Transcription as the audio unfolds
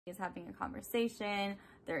is having a conversation,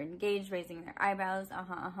 they're engaged, raising their eyebrows,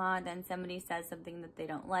 then somebody says something that they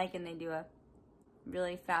don't like and they do a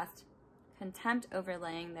really fast contempt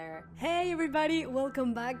overlaying their... Hey everybody,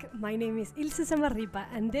 welcome back. My name is Ilse Zamarripa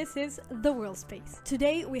and this is The Worldspace.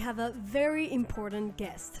 Today we have a very important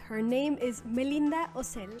guest. Her name is Melinda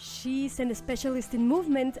Ozel. She's a specialist in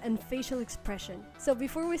movement and facial expression. So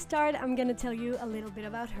before we start, I'm gonna tell you a little bit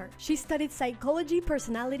about her. She studied psychology,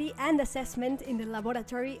 personality and assessment in the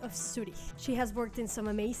laboratory of Zurich. She has worked in some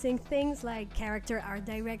amazing things like character art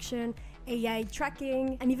direction, AI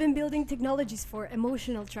tracking, and even building technologies for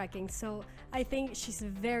emotional tracking. So I think she's a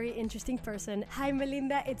very interesting person. Hi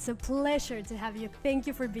Melinda, it's a pleasure to have you. Thank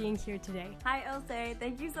you for being here today. Hi Ilse,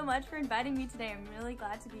 thank you so much for inviting me today. I'm really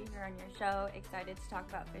glad to be here on your show. Excited to talk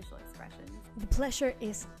about facial expressions. The pleasure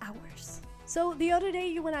is ours. So the other day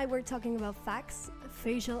you and I were talking about FACS,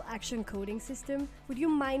 Facial Action Coding System. Would you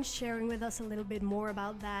mind sharing with us a little bit more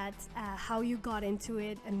about that, how you got into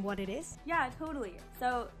it and what it is? Yeah, totally.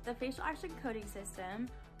 So the Facial Action Coding System,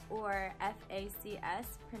 or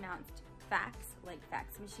FACS, pronounced FACS, like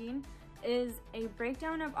fax machine, is a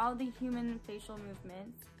breakdown of all the human facial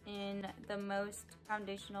movements in the most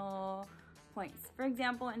foundational points. For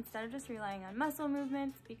example, instead of just relying on muscle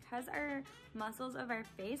movements, because our muscles of our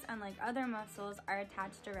face, unlike other muscles, are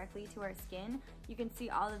attached directly to our skin, you can see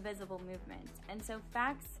all the visible movements. And so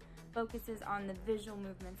FACS focuses on the visual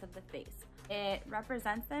movements of the face. It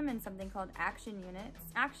represents them in something called action units.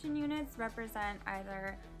 Action units represent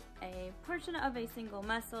either a portion of a single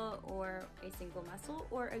muscle or a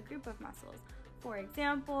group of muscles. For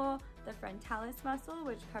example, the frontalis muscle,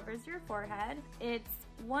 which covers your forehead. It's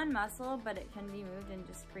one muscle, but it can be moved in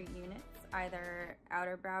discrete units, either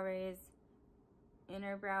outer brow raise,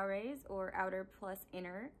 inner brow raise, or outer plus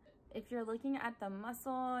inner. If you're looking at the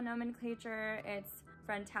muscle nomenclature, it's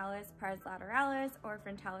frontalis pars lateralis or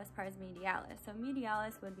frontalis pars medialis. So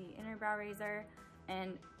medialis would be inner brow raiser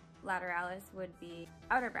and lateralis would be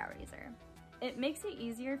outer brow raiser. It makes it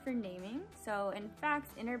easier for naming. So in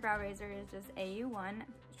fact, inner brow raiser is just AU1,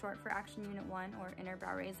 short for action unit 1 or inner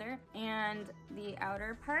brow raiser. And the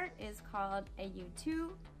outer part is called AU2,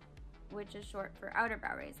 which is short for outer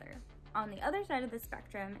brow raiser. On the other side of the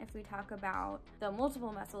spectrum, if we talk about the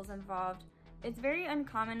multiple muscles involved, it's very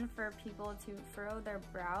uncommon for people to furrow their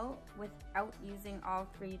brow without using all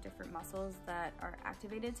three different muscles that are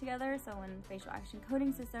activated together. So in Facial Action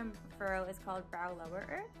Coding System, furrow is called brow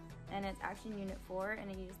lowerer, and it's action unit 4,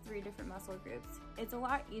 and it uses 3 different muscle groups. It's a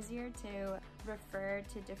lot easier to refer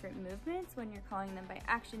to different movements when you're calling them by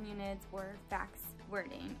action units or FACS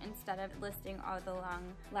wording, instead of listing all the long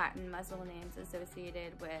Latin muscle names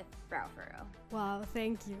associated with brow furrow. Wow,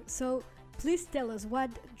 thank you. So please tell us what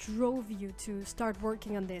drove you to start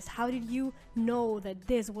working on this. How did you know that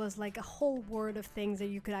this was like a whole world of things that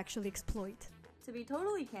you could actually exploit? To be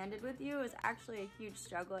totally candid with you, it was actually a huge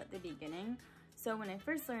struggle at the beginning. So when I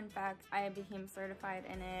first learned FACS, I became certified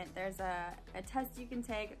in it. There's a test you can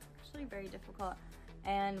take. It's actually very difficult.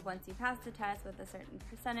 And once you pass the test with a certain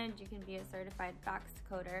percentage, you can be a certified FACS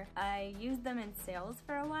coder. I used them in sales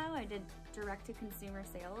for a while. I did direct-to-consumer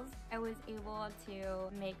sales. I was able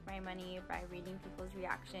to make my money by reading people's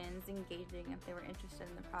reactions, engaging if they were interested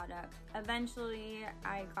in the product. Eventually,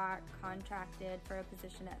 I got contracted for a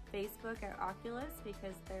position at Facebook at Oculus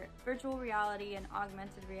because their virtual reality and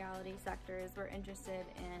augmented reality sectors were interested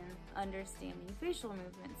in understanding facial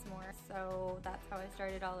movements more. So that's how I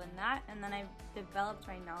started all in that, and then I developed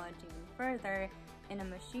my knowledge even further in a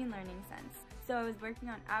machine learning sense. So I was working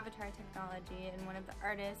on avatar technology, and one of the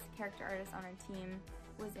character artists on our team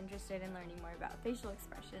was interested in learning more about facial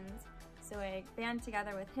expressions. So I banded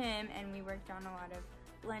together with him and we worked on a lot of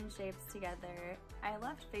blend shapes together. I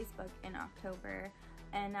left Facebook in October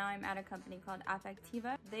and now I'm at a company called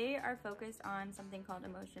Affectiva. They are focused on something called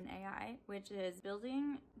emotion AI, which is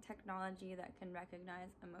building technology that can recognize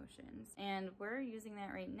emotions. And we're using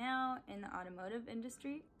that right now in the automotive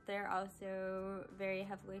industry. They're also very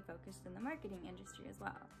heavily focused in the marketing industry as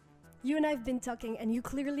well. You and I have been talking and you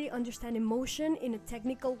clearly understand emotion in a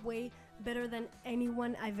technical way better than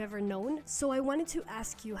anyone I've ever known. So I wanted to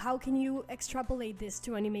ask you, how can you extrapolate this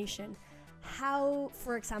to animation? How,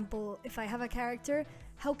 for example, if I have a character,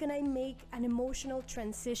 how can I make an emotional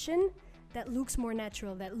transition that looks more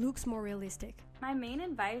natural, that looks more realistic? My main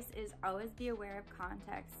advice is always be aware of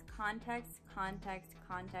context. Context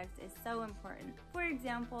is so important. For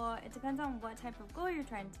example, it depends on what type of goal you're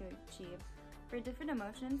trying to achieve. For different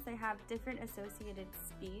emotions, they have different associated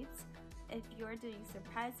speeds. If you're doing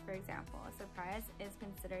surprise, for example, surprise is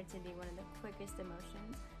considered to be one of the quickest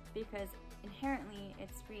emotions because inherently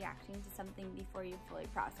it's reacting to something before you fully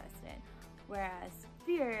processed it. Whereas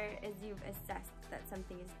fear is you've assessed that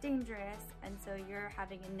something is dangerous, and so you're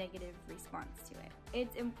having a negative response to it.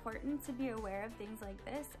 It's important to be aware of things like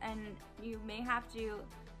this, and you may have to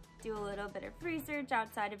do a little bit of research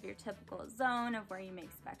outside of your typical zone of where you may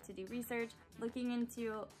expect to do research. Looking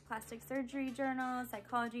into plastic surgery journals,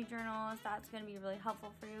 psychology journals, that's going to be really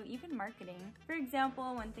helpful for you, even marketing. For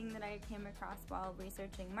example, one thing that I came across while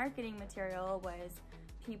researching marketing material was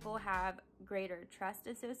people have greater trust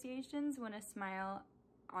associations when a smile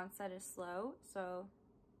onset is slow. So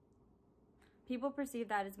people perceive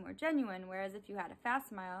that as more genuine, whereas if you had a fast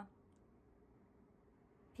smile,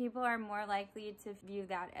 people are more likely to view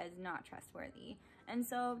that as not trustworthy. And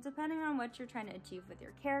so depending on what you're trying to achieve with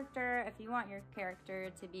your character, if you want your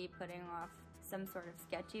character to be putting off some sort of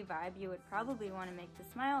sketchy vibe, you would probably want to make the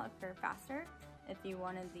smile occur faster. If you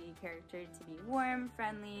wanted the character to be warm,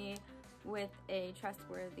 friendly, with a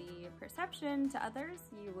trustworthy perception to others,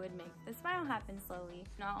 you would make the smile happen slowly.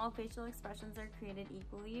 Not all facial expressions are created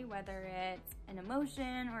equally, whether it's an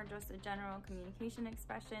emotion or just a general communication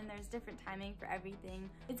expression. There's different timing for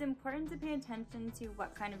everything. It's important to pay attention to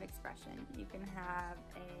what kind of expression. You can have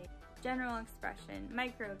a general expression,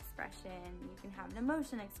 micro expression, you can have an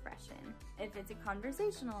emotion expression. If it's a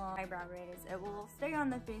conversational eyebrow raise, it will stay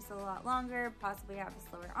on the face a lot longer, possibly have a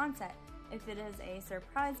slower onset. If it is a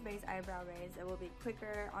surprise-based eyebrow raise, it will be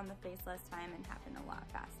quicker on the face, less time, and happen a lot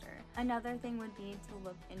faster. Another thing would be to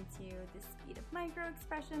look into the speed of micro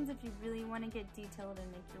expressions. If you really want to get detailed and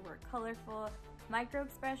make your work colorful, micro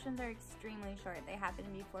expressions are extremely short. They happen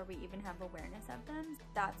before we even have awareness of them.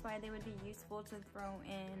 That's why they would be useful to throw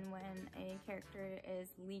in when a character is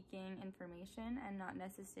leaking information and not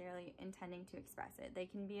necessarily intending to express it. They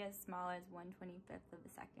can be as small as 1/25th of a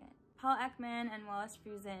second. Paul Ekman and Wallace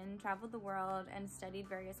Friesen traveled the world and studied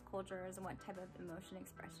various cultures and what type of emotion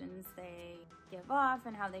expressions they give off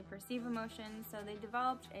and how they perceive emotions. So they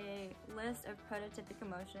developed a list of prototypic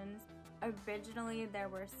emotions. Originally there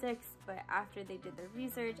were 6, but after they did their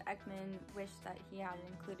research, Ekman wished that he had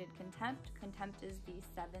included contempt. Contempt is the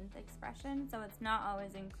 7th expression, so it's not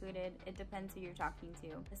always included. It depends who you're talking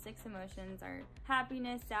to. The 6 emotions are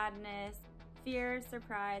happiness, sadness, fear,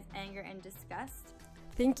 surprise, anger, and disgust.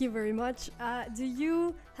 Thank you very much. Do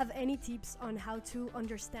you have any tips on how to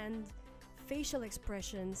understand facial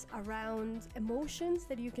expressions around emotions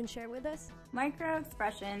that you can share with us? Micro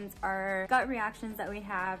expressions are gut reactions that we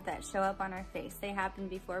have that show up on our face. They happen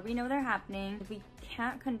before we know they're happening. We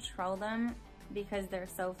can't control them because they're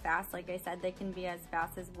so fast. Like I said, they can be as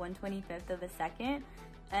fast as 1/25th of a second.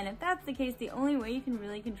 And if that's the case, the only way you can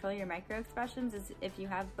really control your micro expressions is if you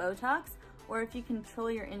have Botox or if you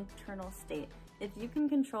control your internal state. If you can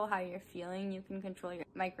control how you're feeling, you can control your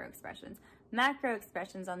micro expressions. Macro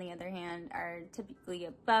expressions, on the other hand, are typically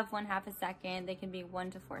above 1/2 a second. They can be 1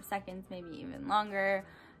 to 4 seconds, maybe even longer.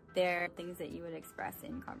 They're things that you would express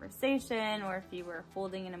in conversation, or if you were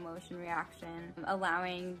holding an emotion reaction,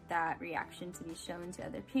 allowing that reaction to be shown to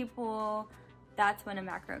other people. That's when a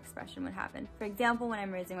macro expression would happen. For example, when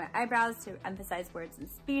I'm raising my eyebrows to emphasize words in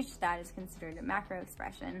speech, that is considered a macro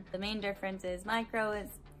expression. The main difference is micro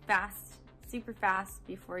is fast, super fast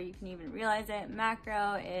before you can even realize it.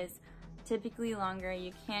 Macro is typically longer.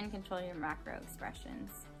 You can control your macro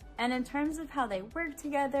expressions. And in terms of how they work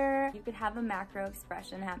together, you could have a macro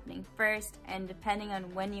expression happening first, and depending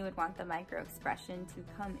on when you would want the micro expression to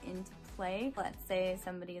come into play, let's say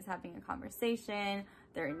somebody is having a conversation,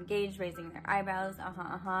 they're engaged, raising their eyebrows,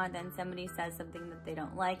 then somebody says something that they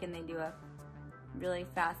don't like and they do a really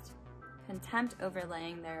fast contempt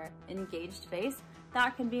overlaying their engaged face.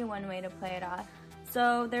 That could be one way to play it off.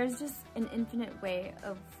 So there's just an infinite way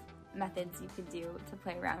of methods you could do to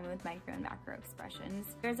play around with micro and macro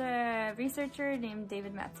expressions. There's a researcher named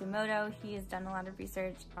David Matsumoto. He has done a lot of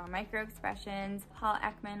research on micro expressions. Paul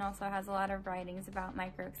Ekman also has a lot of writings about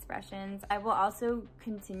micro expressions. I will also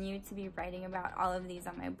continue to be writing about all of these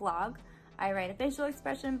on my blog. I write a facial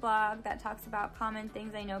expression blog that talks about common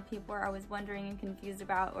things I know people are always wondering and confused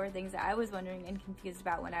about, or things that I was wondering and confused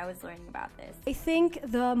about when I was learning about this. I think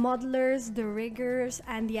the modelers, the riggers,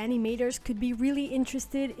 and the animators could be really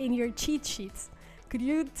interested in your cheat sheets. Could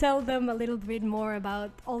you tell them a little bit more about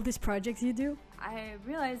all these projects you do? I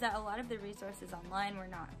realized that a lot of the resources online were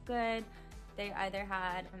not good. They either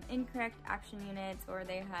had incorrect action units, or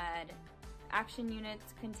they had action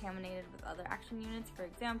units contaminated with other action units. For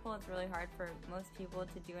example, it's really hard for most people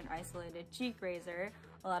to do an isolated cheek razor.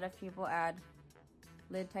 A lot of people add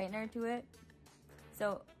lid tightener to it.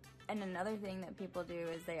 So, and another thing that people do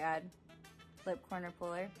is they add lip corner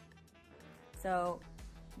puller. So,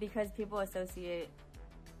 because people associate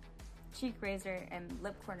cheek razor and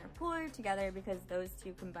lip corner puller together, because those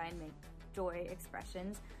two combined make joy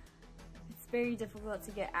expressions, it's very difficult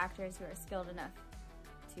to get actors who are skilled enough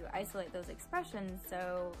to isolate those expressions.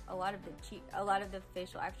 So a lot of the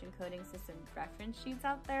facial action coding system reference sheets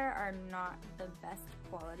out there are not the best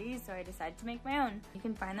quality, so I decided to make my own. You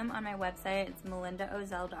can find them on my website. It's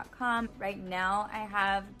melindaozel.com. Right now I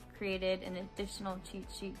have created an additional cheat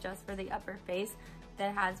sheet just for the upper face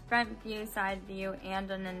that has front view, side view, and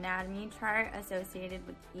an anatomy chart associated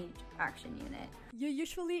with each action unit. You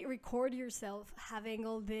usually record yourself having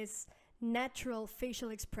all this natural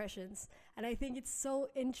facial expressions, and I think it's so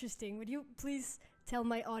interesting. Would you please tell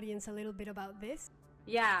my audience a little bit about this?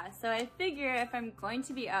 Yeah, so I figure if I'm going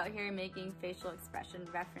to be out here making facial expression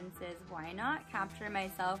references, why not capture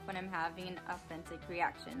myself when I'm having an authentic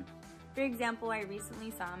reaction? For example, I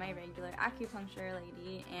recently saw my regular acupuncture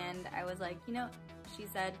lady, and I was like, you know, she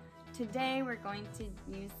said, today we're going to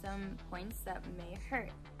use some points that may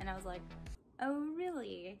hurt. And I was like, oh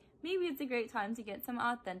really? Maybe it's a great time to get some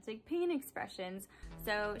authentic pain expressions.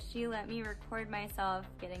 So she let me record myself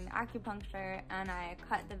getting the acupuncture, and I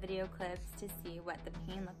cut the video clips to see what the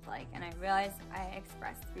pain looked like. And I realized I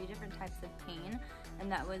expressed 3 different types of pain,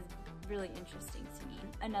 and that was really interesting to me.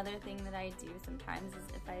 Another thing that I do sometimes is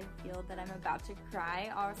if I feel that I'm about to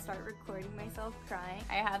cry, I'll start recording myself crying.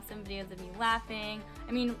 I have some videos of me laughing.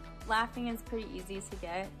 I mean, laughing is pretty easy to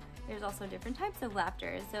get. There's also different types of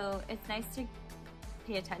laughter, so it's nice to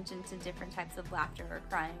pay attention to different types of laughter or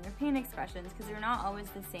crying or pain expressions, because they're not always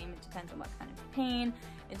the same. It depends on what kind of pain,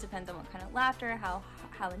 it depends on what kind of laughter, how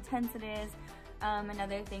intense it is.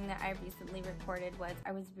 Another thing that I recently recorded was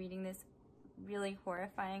I was reading this really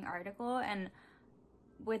horrifying article, and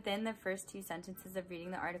within the first 2 sentences of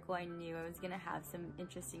reading the article, I knew I was going to have some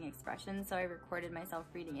interesting expressions, so I recorded myself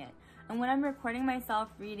reading it. And when I'm recording myself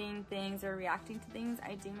reading things or reacting to things,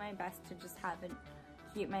 I do my best to just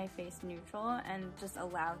keep my face neutral and just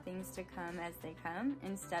allow things to come as they come,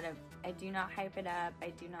 instead of, I do not hype it up, I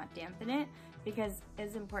do not dampen it, because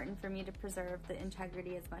it's important for me to preserve the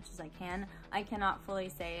integrity as much as I can. I cannot fully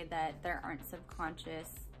say that there aren't subconscious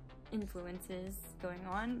influences going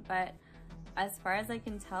on, but as far as I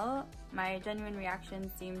can tell, my genuine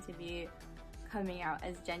reactions seem to be coming out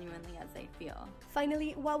as genuinely as they feel.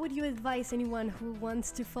 Finally, what would you advise anyone who wants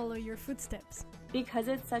to follow your footsteps? Because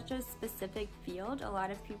it's such a specific field, a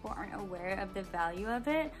lot of people aren't aware of the value of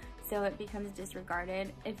it, so it becomes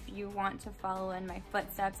disregarded. If you want to follow in my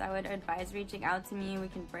footsteps, I would advise reaching out to me. We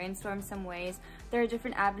can brainstorm some ways. There are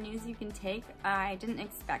different avenues you can take. I didn't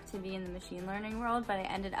expect to be in the machine learning world, but I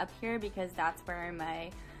ended up here because that's where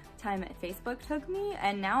my time at Facebook took me,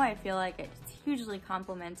 and now I feel like it's hugely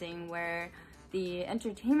complementing where the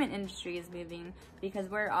entertainment industry is moving, because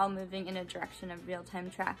we're all moving in a direction of real-time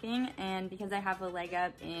tracking, and because I have a leg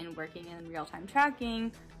up in working in real-time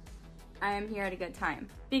tracking, I am here at a good time.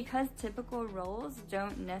 Because typical roles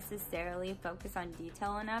don't necessarily focus on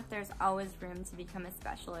detail enough, there's always room to become a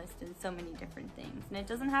specialist in so many different things. And it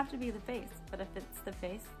doesn't have to be the face, but if it's the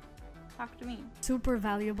face, talk to me. Super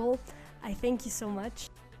valuable. I thank you so much.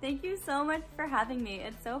 Thank you so much for having me.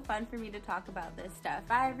 It's so fun for me to talk about this stuff.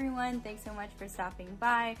 Bye everyone, thanks so much for stopping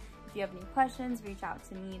by. If you have any questions, reach out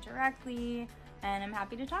to me directly, and I'm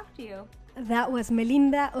happy to talk to you. That was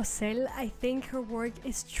Melinda Ozel. I think her work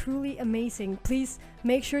is truly amazing. Please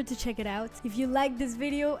make sure to check it out. If you liked this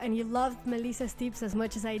video and you loved Melissa's tips as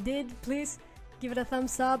much as I did, please give it a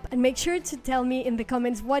thumbs up, and make sure to tell me in the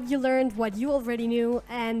comments what you learned, what you already knew,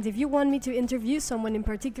 and if you want me to interview someone in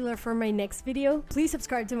particular for my next video, please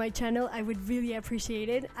subscribe to my channel. I would really appreciate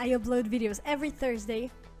it. I upload videos every Thursday.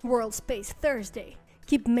 Worldspace Thursday.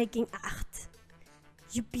 Keep making art.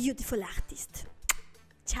 You beautiful artist.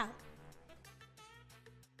 Ciao.